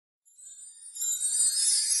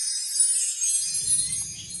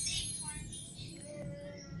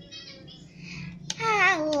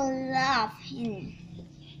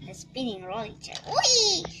spinning rolling chair.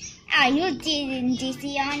 Whee! Are you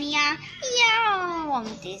dizzy, Anya? Yeah, I'm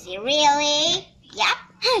dizzy. Really? Yep.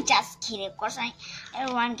 Just kidding. Of course,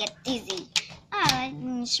 everyone get dizzy.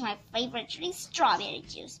 It's my favorite drink, strawberry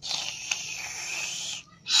juice.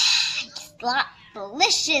 It's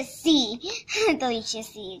delicious. See, delicious.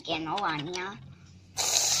 See again, Anya.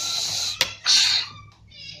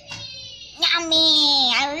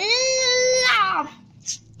 Yummy! I love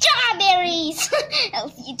strawberries.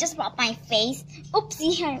 You just brought my face.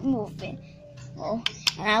 Oopsie, I moved it. Oh,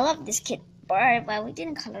 and I love this kid bird, but we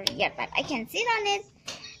didn't color it yet. But I can sit on it.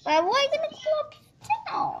 But why didn't color it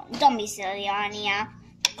down? Don't be silly, Anya.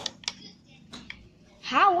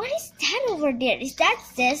 How? What is that over there? Is that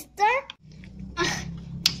sister?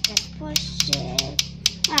 Just push it.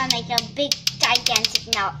 I'll make a big,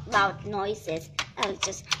 gigantic, loud noises. I'll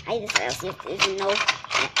just hide this else if there's no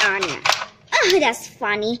Anya. Oh, that's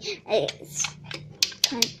funny. It's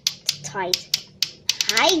kind of tight.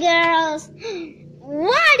 Hi, girls.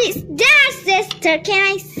 What is that, sister?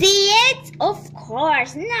 Can I see it? Of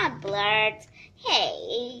course, not blurred.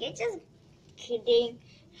 Hey, you're just kidding.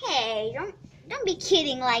 Hey, don't be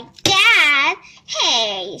kidding like that.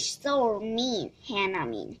 Hey, you're so mean, Hannah.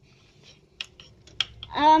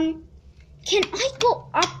 Can I go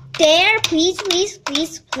up there, please?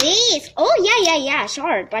 Oh yeah,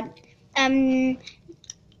 sure, but don't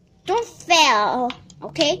fail.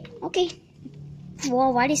 Okay. Whoa,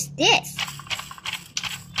 what is this?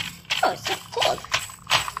 Oh, it's so cool.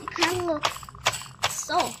 It kind of looks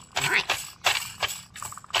so nice.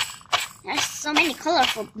 There's so many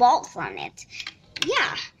colorful balls on it.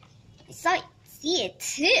 Yeah, I see it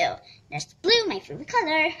too. There's blue, my favorite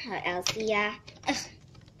color. Elsia.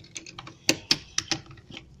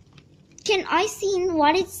 Can I see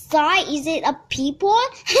what inside? Is it a people?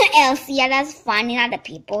 Elsia, that's funny, not a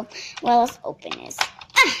people. Well, let's open this.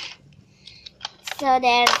 So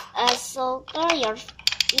there's a soldier.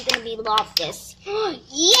 You're gonna love this.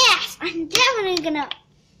 Yes, I'm definitely gonna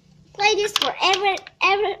play this forever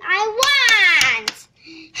I want.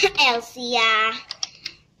 Elsia.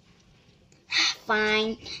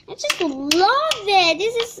 Fine. I just love it.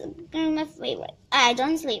 This is my favorite. I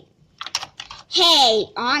don't sleep. Hey,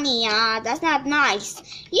 Anya, that's not nice.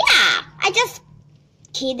 Yeah, I just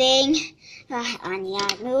kidding. Anya,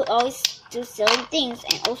 you always do silly things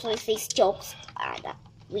and also say jokes. That's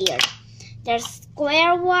weird. There's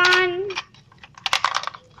square one,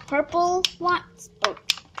 purple one,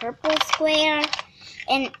 purple square,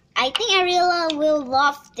 and I think Ariella will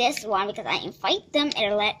love this one because I invite them, and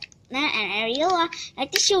Ariella, I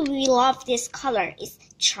think she will love this color. It's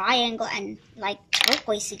triangle and like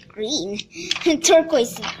turquoise green.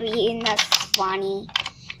 Turquoise green, that's funny.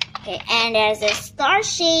 Okay, and there's a star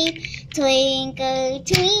shape. Twinkle,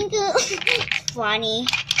 twinkle. Funny.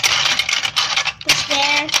 Push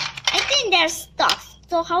there. I think there's stuff.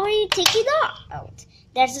 So how will you take it out?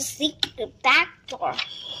 There's a secret back door.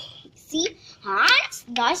 See?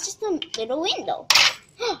 That's just a little window.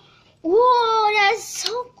 Whoa, that's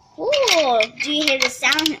so cool. Do you hear the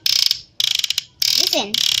sound?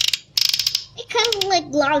 Listen. It kind of like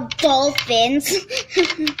loud dolphins.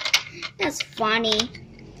 That's funny.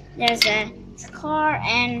 There's a car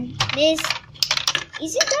and this.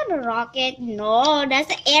 Is it not a rocket? No, that's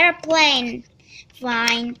an airplane.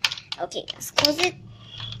 Fine. Okay, let's close it.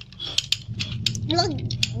 Look,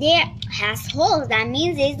 there has holes. That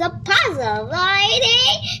means it's a puzzle, right?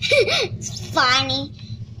 It's funny.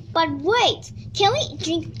 But wait, can we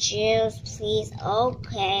drink juice, please?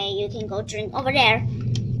 Okay, you can go drink over there.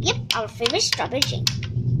 Yep, our favorite strawberry drink.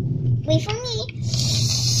 Wait for me.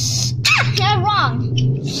 You're wrong.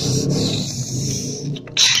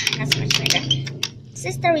 That's much better.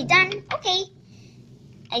 Sister, we done? Okay.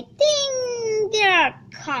 I think they are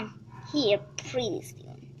come here pretty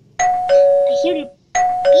soon. I hear you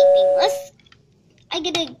beeping. I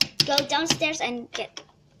gotta go downstairs and get.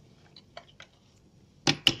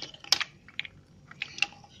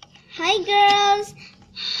 Hi, girls.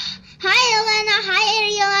 Hi, Elena. Hi,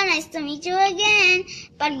 Ariella. Nice to meet you again.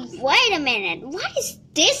 But wait a minute. What is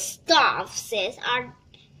this stuff, sis? Are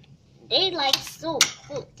they like so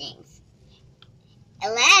cool things?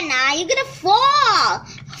 Elena, you're gonna fall.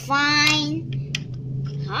 Fine.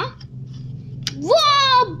 Huh?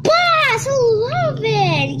 Whoa, Buzz! I love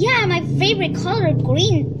it. Yeah, my favorite color,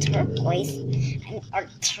 green turquoise. Or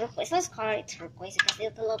turquoise. Let's call it turquoise because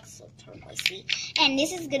it looks so turquoisey. And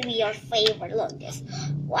this is gonna be your favorite. Look this.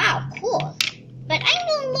 Wow, cool. But I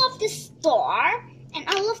don't love the star, and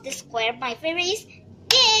I love the square. My favorite is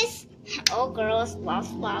this. Oh, girls love.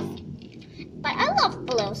 But I love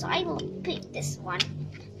blue, so I will pick this one.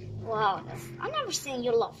 Wow, I've never seen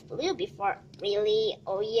you love blue before. Really?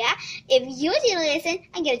 Oh yeah? If you didn't listen,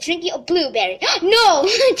 I'm gonna drink you a blueberry. No!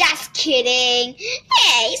 Just kidding.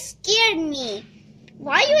 Hey, you scared me.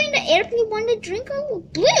 Why you in the airplane want to drink a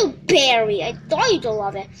blueberry? I thought you'd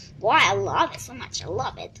love it. Why? I love it so much. I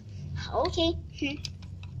love it. Okay.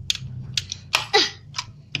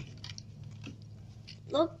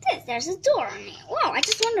 Look this, there's a door on it. Wow, I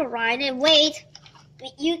just want to ride it. Wait.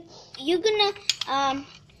 You gonna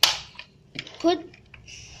put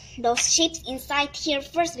those shapes inside here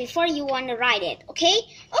first before you want to ride it, okay?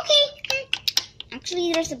 Okay.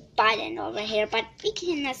 Actually, there's a button over here, but we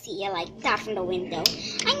cannot see it like that from the window.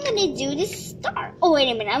 I'm gonna do this star. Oh,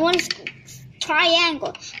 wait a minute. I want a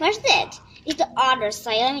triangle. Where's that? It's the other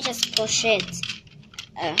side. Let me just push it.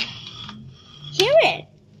 Here it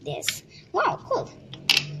is. Wow, cool.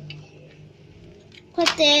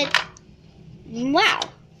 Put it. Wow.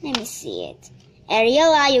 Let me see it.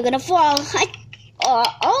 Ariella, you're gonna fall.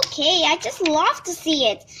 Oh, okay. I just love to see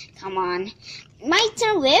it. Come on. My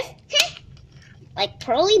turn with like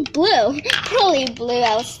pearly blue. Pearly blue.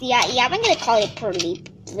 Yeah, I'm gonna call it pearly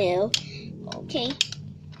blue. Okay.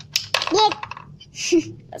 Look.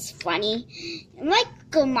 That's funny. Like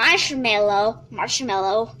a marshmallow.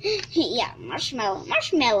 Yeah,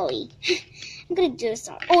 marshmallowy. I'm gonna do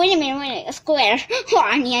some. Oh, wait a minute, a square. Oh,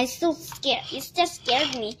 honey, I'm so scared. It just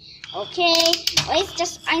scared me. Okay. Well, it's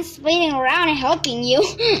just, I'm spinning around and helping you.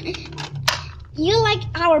 You like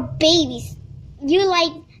our babies. You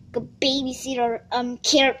like a babysitter,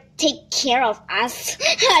 take care of us.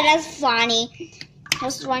 That's funny.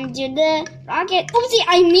 Just want to do the rocket. Oopsie,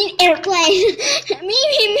 I mean airplane.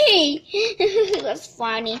 me. That's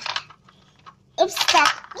funny. Oops, stop.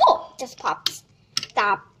 Whoa, just popped.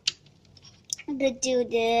 Stop. I'm gonna do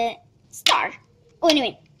the star. Oh, wait a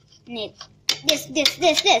minute. This.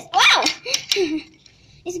 Wow!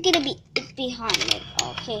 It's gonna be behind it.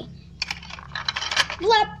 Okay.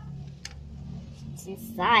 Blop. It's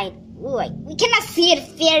inside. Ooh, we cannot see it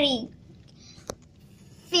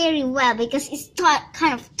very well because it's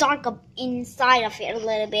kind of dark up inside of it a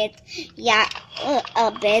little bit. Yeah,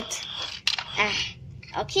 a bit.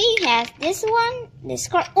 Okay, has this one, this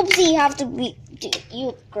card. Oopsie, you have to be,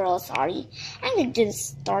 you girl, sorry. I'm gonna do the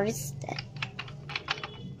star instead.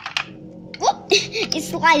 Whoop! It's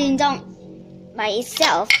sliding down by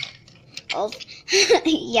itself. Oh,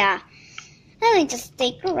 yeah. Let me just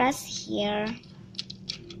take a rest here.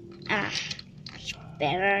 Much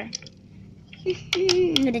better.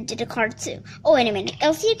 I'm gonna do the card too. Oh, wait a minute.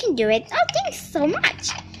 Elsie, you can do it. Oh, thanks so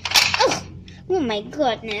much. Oh my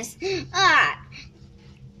goodness.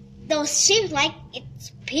 Those shapes like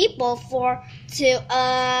it's people to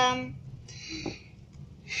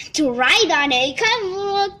ride on it. It kind of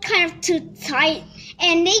look kind of too tight,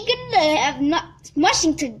 and they gonna have not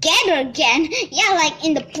mushing together again. Yeah, like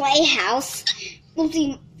in the playhouse,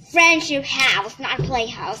 the friendship house, not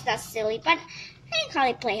playhouse. That's silly, but I call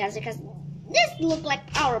it playhouse because this look like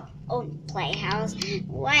our own playhouse.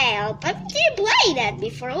 Well, but we didn't play that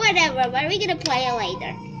before. Whatever, but we're gonna play it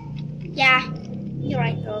later. Yeah. You're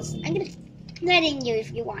right, girls. I'm gonna letting you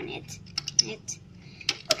if you want it.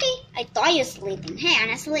 Okay, I thought you're sleeping. Hey, I'm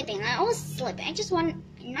not sleeping. I'm always sleeping. I'm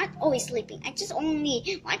not always sleeping. I just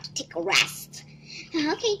only want to take a rest.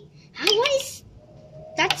 Okay. What is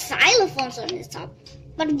that xylophone's on the top?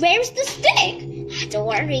 But where's the stick? Don't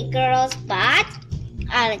worry, girls. But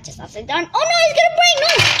I'll just upside down. Oh no, it's gonna break.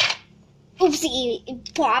 No. Oopsie,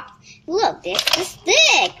 it popped. Look, there's the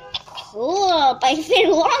stick. Cool, but it's very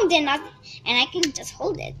long then not. And I can just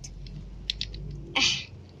hold it.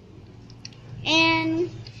 And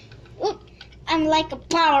whoop, I'm like a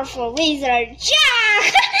powerful wizard.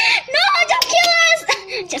 Yeah! No, don't kill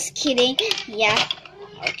us! Just kidding. Yeah.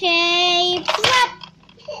 Okay. Plop.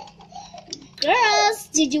 Girls,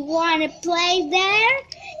 did you want to play there?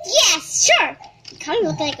 Yes, sure. It kind of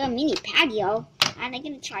looks like a mini patio. And I'm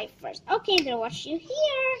going to try first. Okay, I'm going to watch you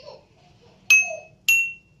here.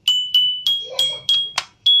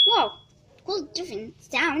 Whoa. Cool, different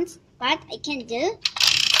sounds, but I can do.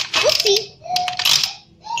 Whoopsie!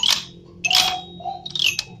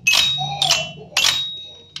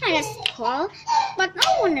 Oh, that's cool, but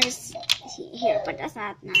no one is here, but that's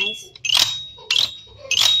not nice.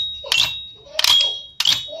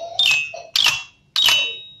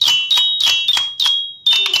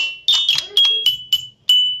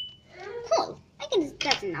 Cool, I guess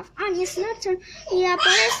that's enough. Anya's not turn. Yeah, but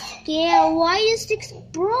I'm scared. Why is six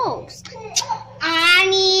broke?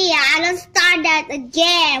 Annie, I don't start that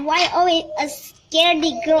again. Why always a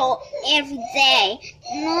scaredy girl every day?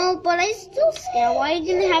 No, but I'm still scared. Why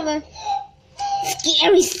you gonna have a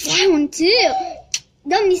scary sound too?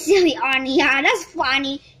 Don't be silly, Anya. That's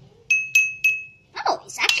funny. Oh,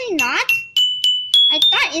 it's actually not. I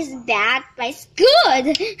thought it's bad, but it's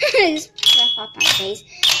good. Just press up my face.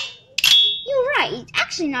 You're right. It's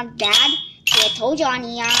actually not bad. See, I told you,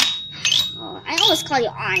 Anya. Oh, I always call you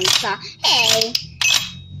Anita. Hey.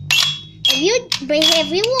 If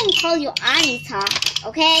we won't call you Anita,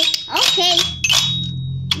 okay? Okay.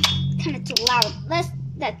 Kind of too loud. That's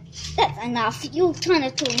enough. You turn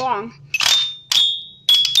it too long.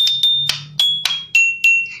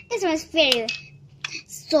 This one's very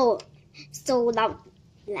so loud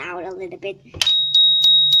a little bit.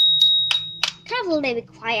 Kind of a little bit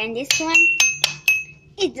quiet on this one.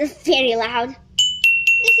 It's just very loud.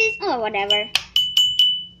 This is whatever.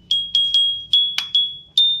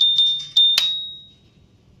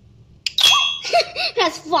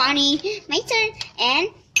 That's funny. My turn and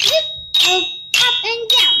up and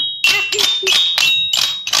down. Up and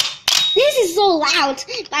This is so loud,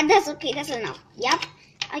 but that's okay. That's enough. Yep.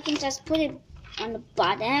 I can just put it on the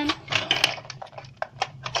bottom.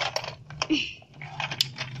 You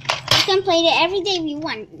can play it every day if you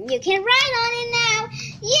want. You can ride on it now.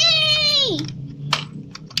 Yay!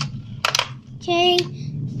 Okay,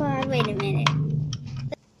 but wait a minute.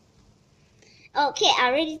 Okay, I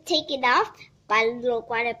already take it off, but look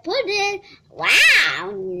what I put in.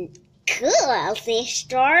 Wow! Cool, Elsie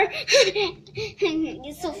store.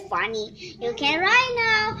 It's so funny. You can ride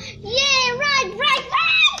now. Yeah, ride.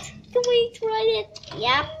 Can we try it?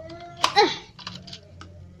 Yep.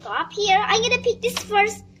 Go up here. I'm gonna pick this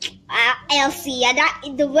first. Elsie, that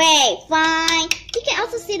in the way. Fine. You can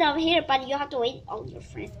also sit over here, but you have to wait all your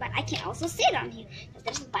friends. But I can also sit on here.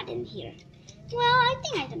 There's a button here. Well, I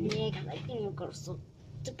think I don't need it because I think you're so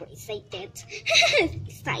super excited.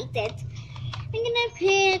 Excited. I'm gonna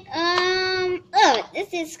pick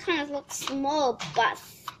this is kind of looks small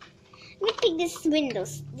bus. I'm gonna pick this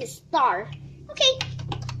windows, this star. Okay,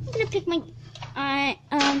 I'm gonna pick my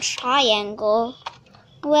triangle.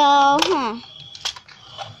 Well,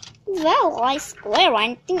 I square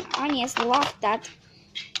one. I think Anya's lost that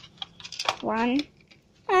one.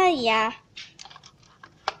 Yeah.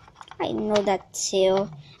 I know that too.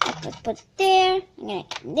 I put there, I'm gonna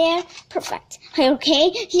put there. Perfect.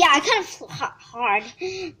 Okay? Yeah, kind of hard.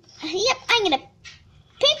 Yep, I'm gonna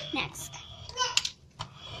pick next.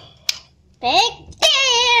 Pick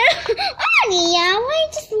there. Anya, why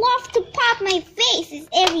you just love to pop my faces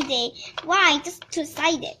every day? Why? Just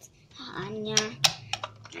two-sided. Anya,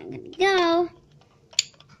 I'm gonna go.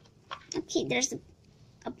 Okay, there's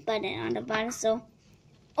a button on the bottom, so.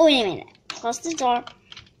 Oh, wait a minute. Close the door.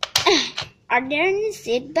 Are there any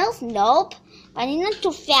seat belts? Nope. But it's not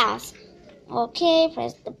too fast. Okay,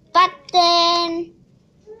 press the button.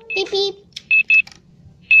 Beep beep.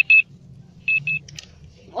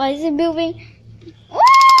 Why is it moving? Oh,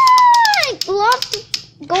 I love to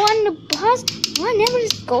go on the bus. Oh, I never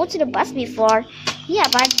just go to the bus before. Yeah,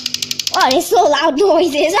 but it's so loud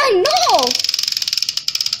noises. I know.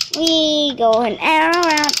 We going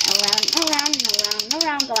around.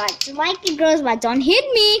 Go out to like it, girls, but don't hit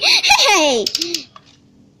me. Hey!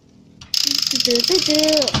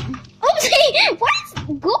 Oopsie! Where is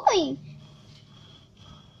it going?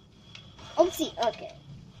 Oopsie, okay.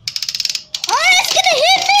 Oh, it's gonna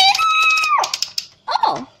hit me! No!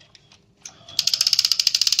 Oh!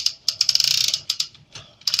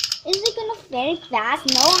 Is it gonna very fast?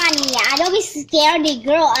 No, honey, I don't be scaredy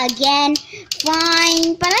girl again.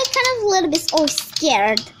 Fine, but I kind of a little bit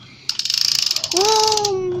scared.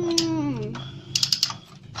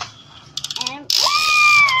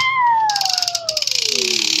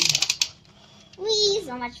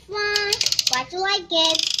 So much fun. Glad you like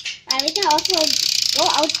it. We can also go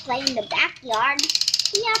out play in the backyard.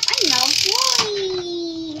 Yep, I know.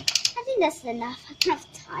 Boy, I think that's enough. I'm kind of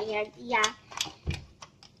tired. Yeah.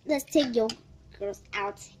 Let's take your girls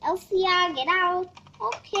out. Elsia, get out.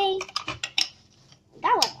 Okay.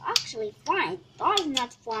 That was actually fun. That was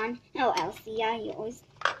not fun. No, Elsia, you always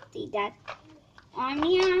do that.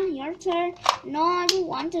 Anya, your turn. No, I don't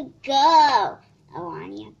want to go. Oh,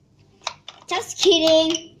 Anya. Just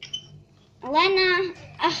kidding. Elena.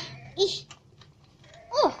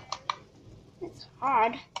 Oh, that's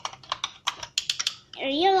hard.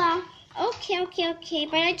 Ariella. Okay.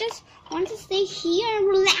 But I just want to stay here and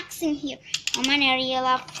relaxing here. Come on,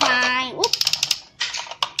 Ariella. Fine. Whoop.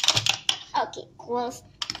 Okay, close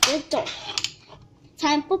the door.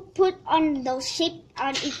 Time to put on those shape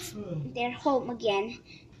on their home again.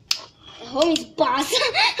 The home is boss.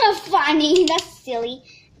 Funny. That's silly.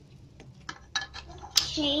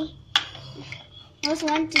 Okay. Let's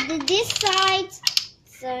want to do this side.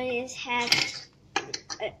 So it has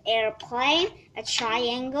an airplane, a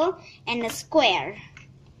triangle, and a square.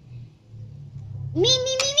 Me.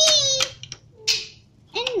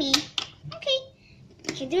 And me. Okay.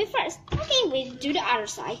 We can do it first. Okay, we do the other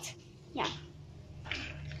side. Yeah.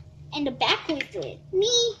 And the back we do it.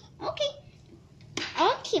 Me. Okay.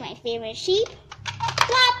 Okay, my favorite sheep.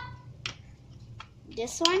 Plop.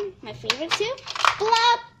 This one, my favorite too.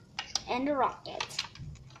 Plop. And the rocket.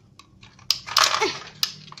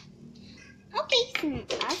 Okay,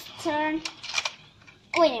 last turn.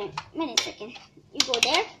 Wait a minute, second. You go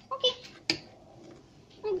there. Okay.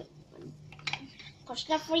 Push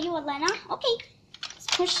that for you, Elena. Okay. Let's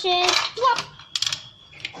push it. Plop.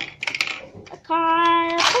 A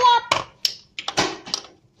car. Plop.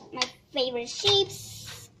 My favorite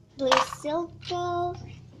shapes. Blue circle.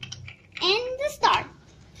 And the star.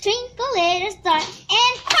 Twinkle little star.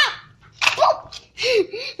 And pop. Boop.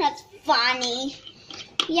 That's funny.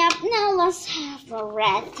 Yep, now let's have a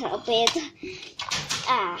rest a bit.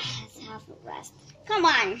 Let's have a rest. Come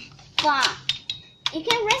on. You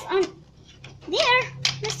can rest on there.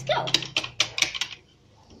 Let's go.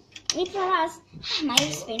 Wait for us. My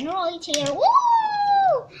spin rolly chair.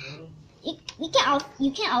 Woo!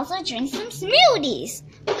 You can also drink some smoothies.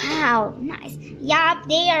 Wow, nice. Yup,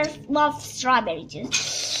 they love strawberry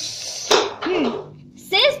juice.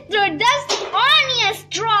 Sister, that's Anya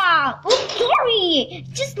straw. Oh, sorry.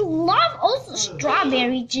 Just love also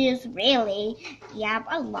strawberry juice, really. Yep,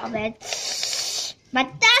 I love it. But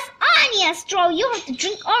that's Anya straw. You have to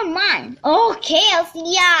drink all mine. Okay,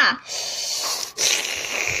 Alcia.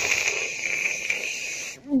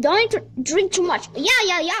 Don't drink too much. Yeah,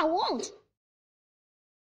 I won't.